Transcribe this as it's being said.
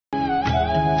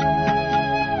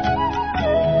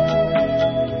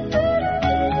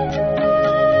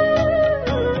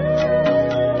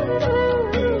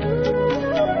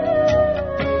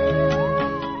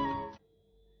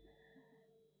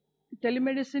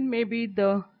telemedicine may be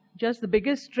just the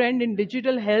biggest trend in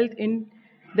digital health in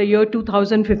the year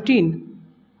 2015.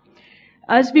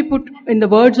 As we put in the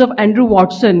words of Andrew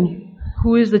Watson,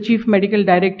 who is the Chief Medical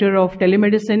Director of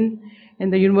Telemedicine in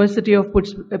the University of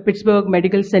Pittsburgh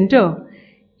Medical Center,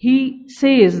 he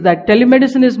says that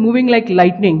telemedicine is moving like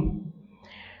lightning.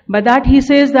 By that he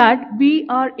says that we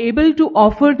are able to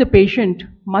offer the patient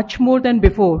much more than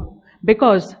before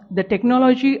because the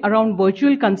technology around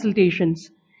virtual consultations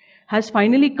has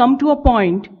finally come to a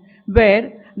point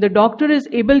where the doctor is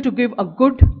able to give a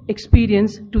good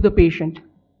experience to the patient.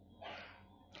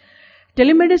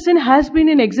 Telemedicine has been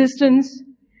in existence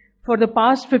for the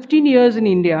past 15 years in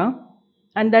India,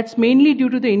 and that's mainly due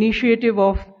to the initiative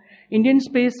of Indian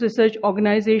Space Research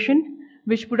Organization,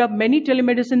 which put up many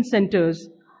telemedicine centers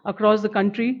across the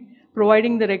country,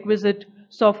 providing the requisite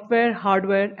software,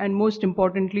 hardware, and most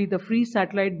importantly, the free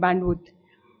satellite bandwidth.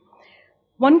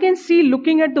 One can see,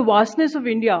 looking at the vastness of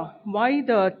India, why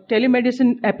the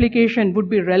telemedicine application would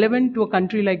be relevant to a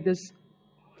country like this.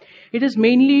 It is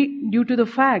mainly due to the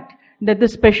fact that the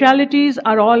specialities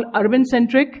are all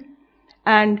urban-centric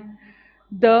and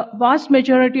the vast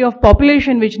majority of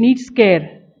population which needs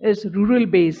care is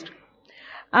rural-based.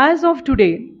 As of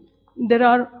today, there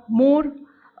are more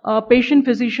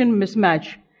patient-physician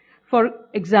mismatch. For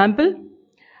example,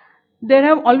 there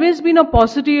have always been a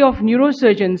paucity of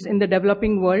neurosurgeons in the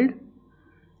developing world.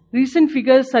 Recent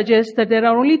figures suggest that there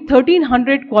are only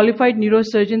 1,300 qualified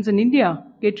neurosurgeons in India,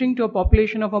 catering to a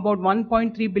population of about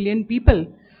 1.3 billion people.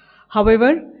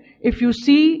 However, if you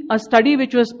see a study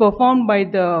which was performed by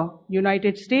the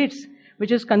United States,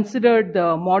 which is considered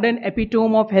the modern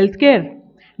epitome of healthcare,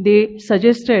 they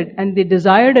suggested and they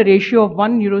desired a ratio of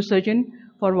 1 neurosurgeon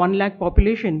for 1 lakh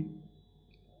population.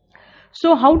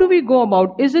 So how do we go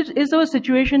about? Is our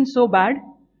situation so bad?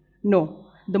 No.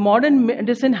 The modern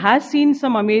medicine has seen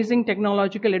some amazing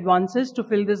technological advances to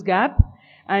fill this gap,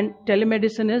 and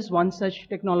telemedicine is one such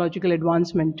technological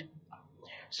advancement.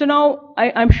 So now,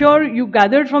 I'm sure you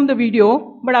gathered from the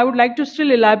video, but I would like to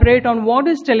still elaborate on what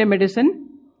is telemedicine.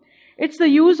 It's the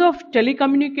use of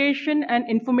telecommunication and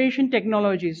information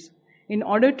technologies in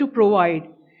order to provide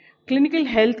clinical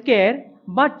health care,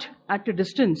 but at a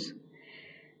distance.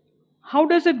 How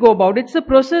does it go about? It's a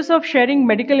process of sharing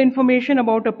medical information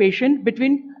about a patient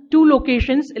between 2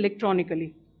 locations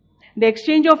electronically. The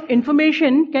exchange of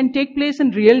information can take place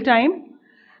in real time.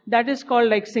 That is called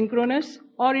like synchronous,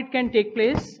 or it can take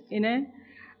place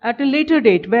at a later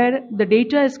date where the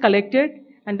data is collected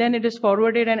and then it is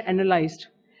forwarded and analyzed.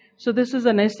 So this is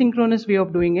an asynchronous way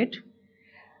of doing it.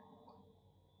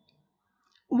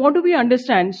 What do we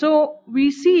understand? So we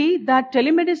see that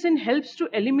telemedicine helps to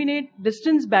eliminate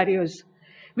distance barriers,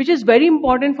 which is very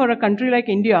important for a country like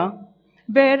India,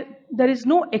 where there is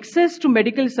no access to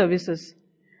medical services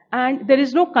and there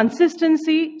is no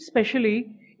consistency,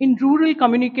 especially in rural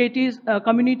communities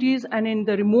and in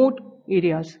the remote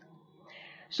areas.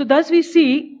 So thus we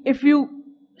see, if you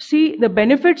see the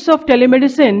benefits of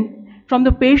telemedicine from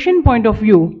the patient point of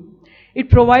view, it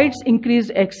provides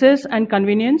increased access and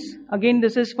convenience. Again,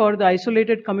 this is for the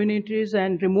isolated communities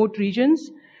and remote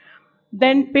regions.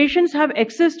 Then patients have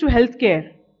access to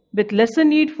healthcare with lesser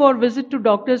need for visit to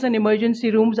doctors and emergency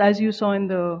rooms, as you saw in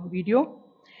the video,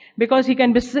 because he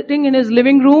can be sitting in his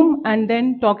living room and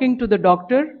then talking to the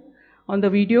doctor on the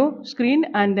video screen,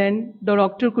 and then the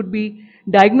doctor could be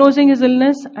diagnosing his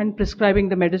illness and prescribing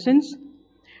the medicines.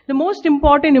 The most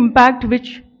important impact,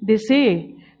 which they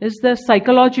say, is the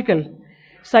psychological.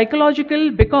 Psychological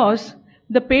because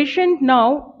the patient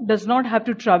now does not have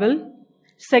to travel.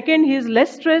 Second, he is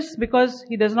less stressed because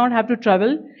he does not have to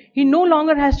travel. He no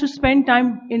longer has to spend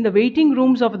time in the waiting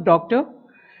rooms of a doctor.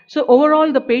 So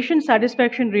overall, the patient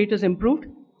satisfaction rate is improved.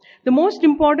 The most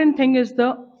important thing is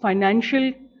the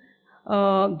financial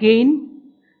gain,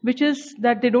 which is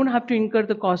that they don't have to incur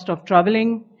the cost of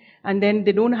traveling, and then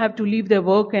they don't have to leave their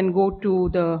work and go to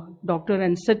the doctor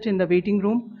and sit in the waiting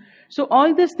room. So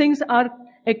all these things are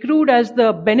accrued as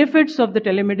the benefits of the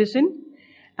telemedicine,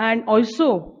 and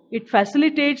also it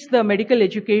facilitates the medical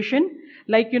education.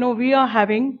 Like, we are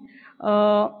having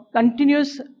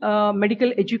continuous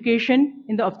medical education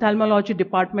in the ophthalmology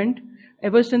department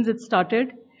ever since it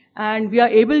started, and we are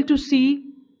able to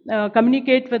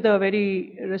communicate with a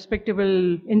very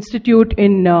respectable institute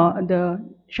in the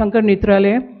Shankar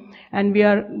Netralaya, and we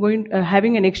are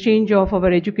having an exchange of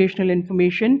our educational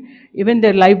information. Even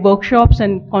their live workshops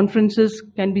and conferences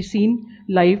can be seen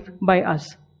live by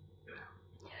us.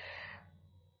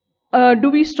 Do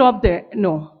we stop there?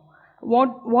 No.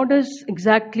 What is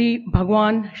exactly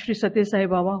Bhagwan Shri Sathya Sai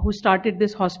Baba, who started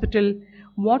this hospital,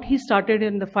 what he started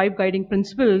in the 5 guiding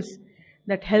principles,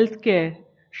 that healthcare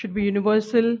should be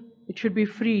universal, it should be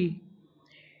free,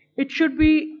 it should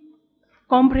be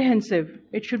comprehensive,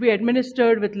 it should be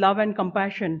administered with love and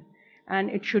compassion, and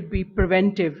it should be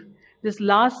preventive. This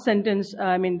last sentence,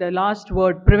 the last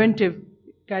word, preventive,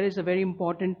 carries a very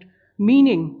important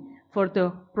meaning for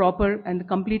the proper and the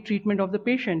complete treatment of the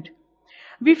patient.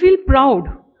 We feel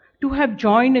proud to have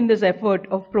joined in this effort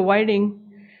of providing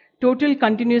total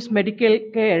continuous medical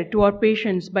care to our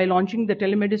patients by launching the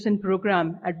telemedicine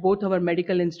program at both our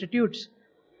medical institutes.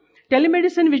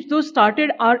 Telemedicine, which though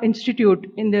started our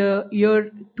institute in the year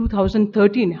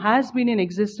 2013, has been in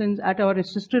existence at our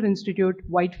sister institute,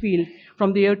 Whitefield,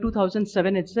 from the year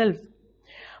 2007 itself.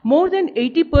 More than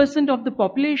 80% of the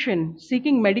population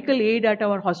seeking medical aid at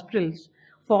our hospitals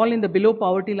fall in the below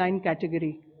poverty line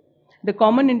category. The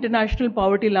common international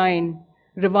poverty line,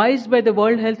 revised by the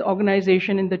World Health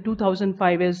Organization in the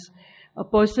 2005, is a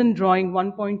person drawing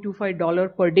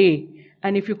 $1.25 per day.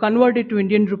 And if you convert it to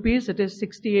Indian rupees, it is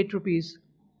 68 rupees.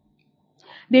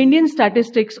 The Indian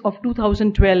statistics of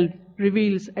 2012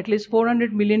 reveals at least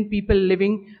 400 million people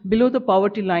living below the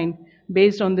poverty line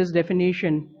based on this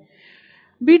definition.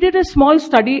 We did a small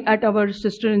study at our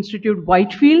sister institute,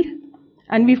 Whitefield,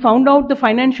 and we found out the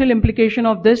financial implication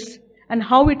of this and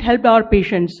how it helped our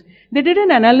patients. They did an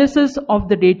analysis of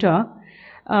the data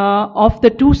of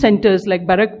the two centers like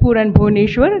Barakpur and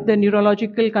Bhubaneswar, the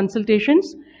neurological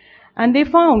consultations, and they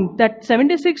found that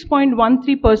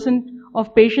 76.13%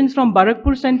 of patients from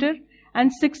Barakpur center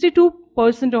and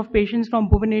 62% of patients from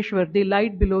Bhubaneswar, they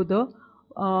lied below the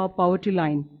poverty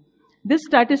line. This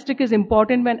statistic is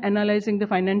important when analyzing the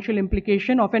financial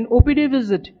implication of an OPD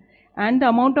visit and the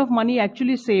amount of money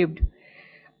actually saved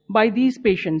by these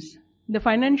patients. The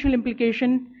financial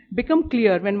implication become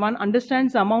clear when one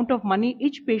understands the amount of money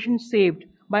each patient saved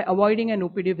by avoiding an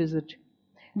OPD visit.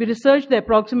 We researched the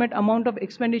approximate amount of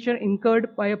expenditure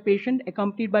incurred by a patient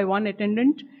accompanied by one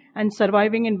attendant and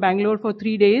surviving in Bangalore for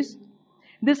 3 days.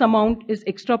 This amount is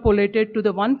extrapolated to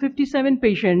the 157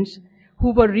 patients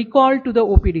who were recalled to the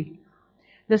OPD.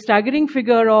 The staggering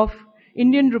figure of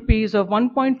Indian rupees of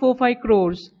 1.45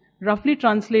 crores, roughly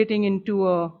translating into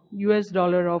a US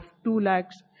dollar of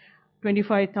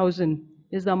 2,25,000,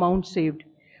 is the amount saved.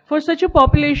 For such a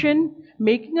population,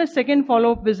 making a second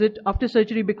follow-up visit after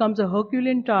surgery becomes a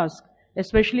Herculean task,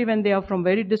 especially when they are from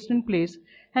very distant place.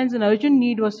 Hence, an urgent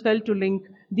need was felt to link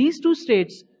these two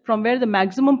states from where the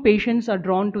maximum patients are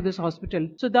drawn to this hospital.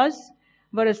 So thus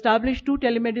were established two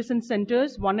telemedicine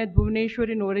centers, one at Bhubaneswar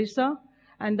in Orissa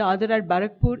and the other at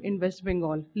Barakpur in West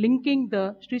Bengal, linking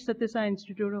the Sri Sathya Sai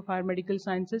Institute of Higher Medical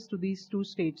Sciences to these two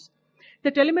states.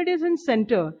 The telemedicine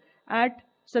center at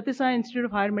Sathya Sai Institute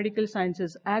of Higher Medical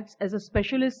Sciences acts as a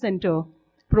specialist center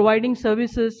providing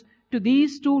services to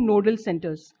these two nodal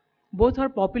centers. Both are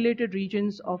populated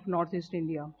regions of Northeast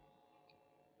India.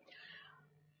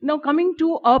 Now coming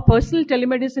to our personal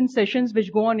telemedicine sessions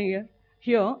which go on here,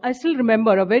 I still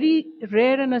remember a very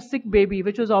rare and a sick baby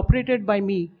which was operated by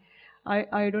me.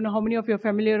 I don't know how many of you are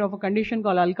familiar of a condition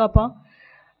called Alkapa.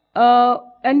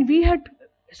 And we had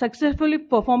successfully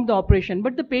performed the operation,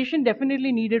 but the patient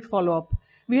definitely needed follow-up.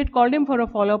 We had called him for a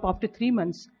follow-up after 3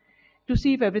 months to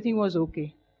see if everything was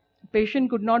okay. The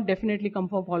patient could not definitely come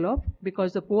for follow-up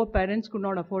because the poor parents could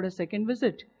not afford a second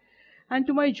visit. And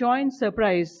to my joy and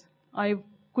surprise, I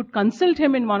could consult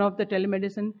him in one of the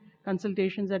telemedicine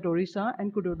consultations at Orissa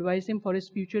and could advise him for his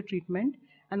future treatment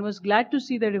and was glad to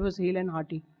see that he was hale and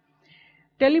hearty.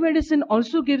 Telemedicine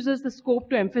also gives us the scope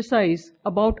to emphasize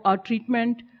about our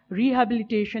treatment,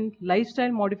 rehabilitation,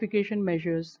 lifestyle modification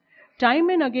measures. Time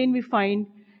and again we find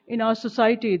in our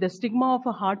society the stigma of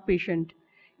a heart patient.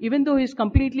 Even though he is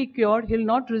completely cured, he will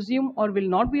not resume or will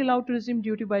not be allowed to resume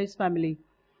duty by his family.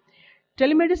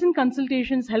 Telemedicine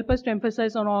consultations help us to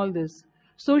emphasize on all this.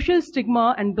 Social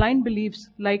stigma and blind beliefs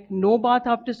like no bath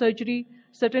after surgery,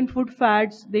 certain food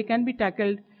fads, they can be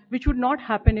tackled, which would not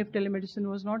happen if telemedicine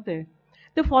was not there.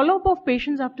 The follow-up of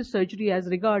patients after surgery as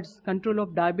regards control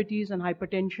of diabetes and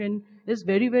hypertension is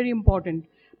very, very important.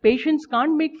 Patients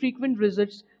can't make frequent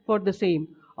visits for the same.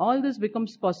 All this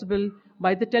becomes possible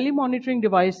by the telemonitoring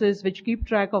devices which keep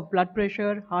track of blood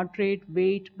pressure, heart rate,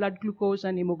 weight, blood glucose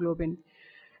and hemoglobin.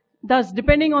 Thus,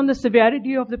 depending on the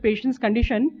severity of the patient's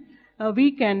condition,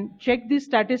 we can check these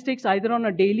statistics either on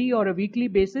a daily or a weekly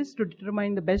basis to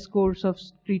determine the best course of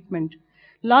treatment.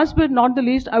 Last but not the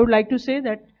least, I would like to say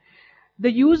that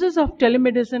the uses of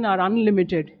telemedicine are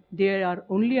unlimited. They are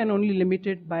only and only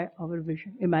limited by our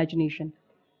vision, imagination.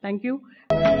 Thank you.